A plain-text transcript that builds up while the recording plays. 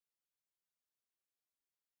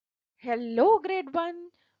Hello, grade 1.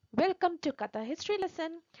 Welcome to Qatar History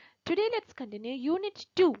lesson. Today, let's continue Unit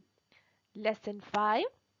 2, Lesson 5.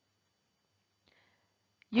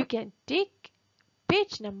 You can take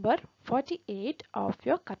page number 48 of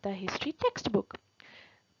your Qatar History textbook.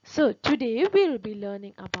 So, today we'll be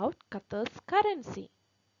learning about Qatar's currency.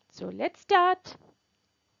 So, let's start.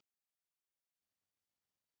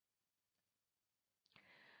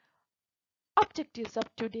 Objectives of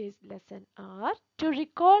today's lesson are to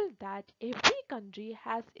recall that every country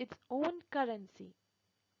has its own currency,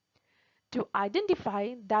 to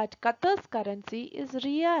identify that Qatar's currency is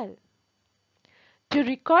real, to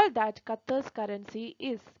recall that Qatar's currency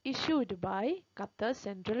is issued by Qatar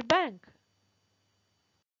Central Bank.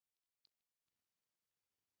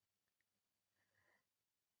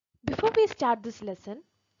 Before we start this lesson,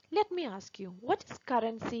 let me ask you, what is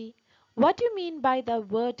currency? What do you mean by the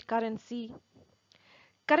word currency?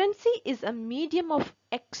 Currency is a medium of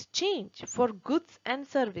exchange for goods and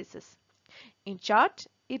services. In short,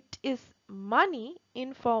 it is money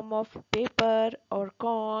in form of paper or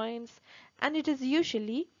coins, and it is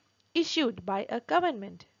usually issued by a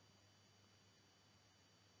government.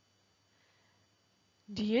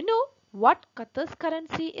 Do you know what Qatar's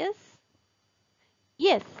currency is?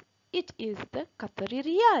 Yes, it is the Qatari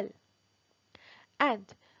Riyal. And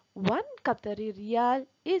 1 Qatari Riyal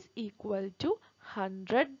is equal to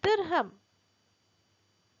 100 dirham.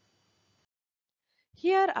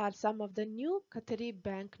 Here are some of the new Qatari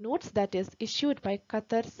bank notes that is issued by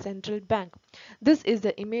Qatar Central Bank. This is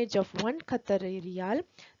the image of 1 Qatari Riyal.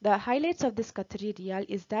 The highlights of this Qatari Riyal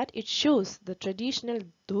is that it shows the traditional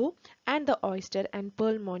dough and the oyster and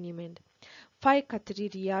pearl monument. 5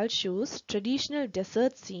 Qatari Riyal shows traditional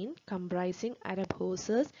desert scene comprising Arab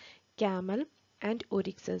horses, camel and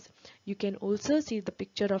oryxes. You can also see the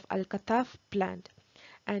picture of Al-Kataf plant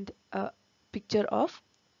and a picture of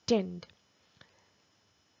tent.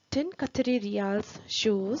 10 Qatari Riyals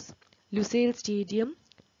shows Lusail Stadium,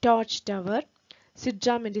 Torch Tower,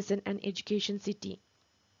 Sidra Medicine and Education City.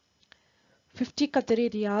 50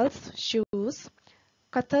 Qatari Riyals shows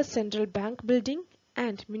Qatar Central Bank Building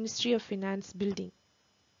and Ministry of Finance Building.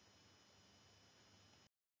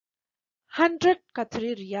 100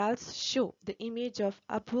 Qatari Riyals show the image of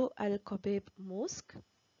Abu Al-Qubaib Mosque.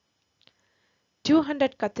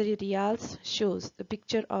 200 Qatari Riyals shows the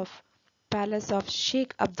picture of Palace of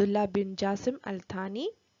Sheikh Abdullah bin Jassim Al Thani,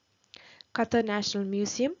 Qatar National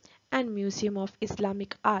Museum and Museum of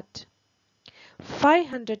Islamic Art.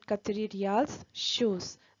 500 Qatari Riyals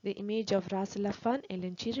shows the image of Ras Al Affan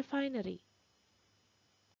LNG refinery.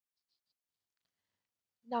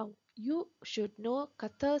 Now, you should know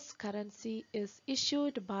Qatar's currency is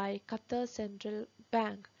issued by Qatar Central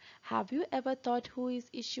Bank. Have you ever thought who is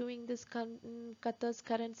issuing this Qatar's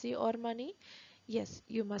currency or money? Yes,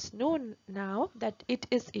 you must know now that it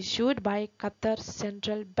is issued by Qatar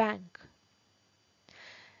Central Bank.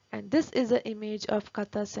 And this is the image of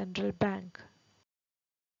Qatar Central Bank.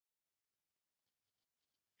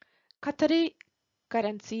 Qatari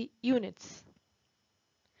currency units.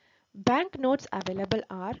 Banknotes available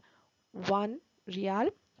are 1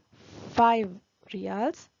 Riyal, 5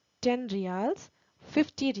 Riyals, 10 Riyals,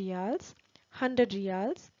 50 Riyals, 100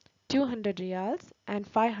 Riyals, 200 Riyals and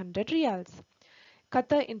 500 Riyals.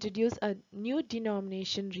 Qatar introduced a new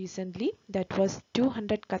denomination recently, that was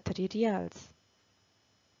 200 Qatari Riyals.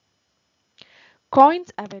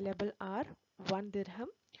 Coins available are 1 dirham,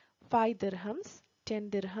 5 dirhams, 10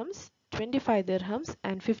 dirhams, 25 dirhams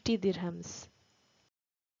and 50 dirhams.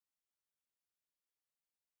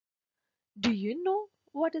 Do you know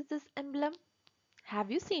what is this emblem? Have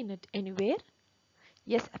you seen it anywhere?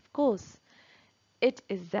 Yes, of course. It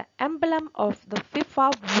is the emblem of the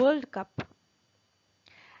FIFA World Cup.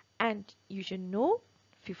 And you should know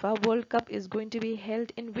FIFA World Cup is going to be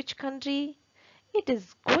held in which country? It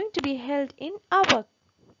is going to be held in our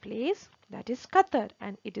place, that is Qatar,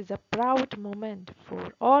 and it is a proud moment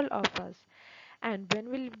for all of us. And when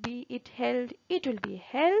will be it held? It will be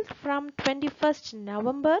held from 21st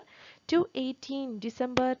November to 18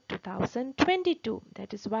 December 2022.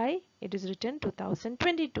 That is why it is written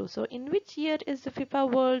 2022. So in which year is the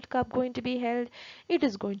FIFA World Cup going to be held? It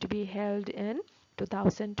is going to be held in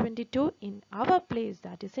 2022 in our place,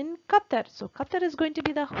 that is in Qatar. So Qatar is going to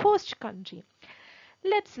be the host country.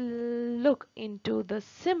 Let's look into the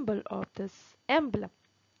symbol of this emblem.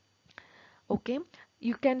 Okay,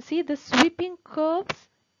 you can see the sweeping curves.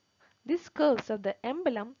 These curves of the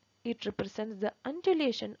emblem, it represents the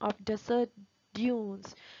undulation of desert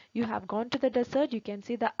dunes. You have gone to the desert, you can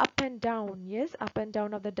see the up and down, yes, up and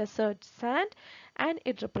down of the desert sand, and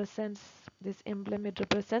it represents this emblem, it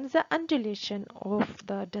represents the undulation of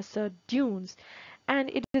the desert dunes. And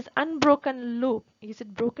it is unbroken loop. Is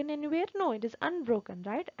it broken anywhere? No, it is unbroken,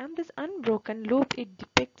 right? And this unbroken loop, it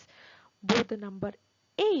depicts both the number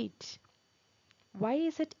 8. Why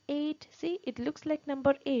is it 8? See, it looks like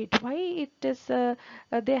number 8. Why it is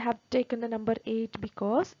they have taken the number 8?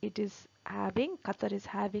 Because it is having, Qatar is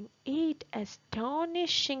having 8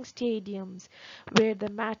 astonishing stadiums where the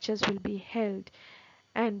matches will be held.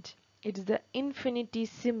 And it is the infinity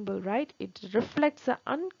symbol, right? It reflects the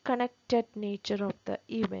unconnected nature of the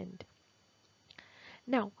event.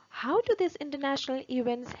 Now, how do these international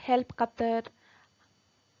events help Qatar?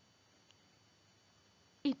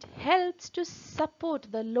 It helps to support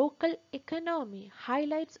the local economy,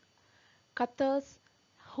 highlights Qatar's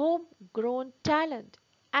homegrown talent,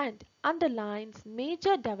 and underlines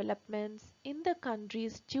major developments in the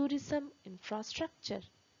country's tourism infrastructure.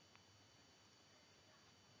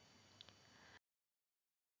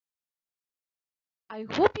 I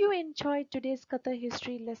hope you enjoyed today's Qatar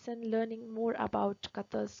history lesson, learning more about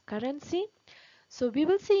Qatar's currency. So we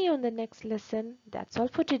will see you on the next lesson. That's all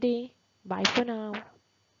for today. Bye for now.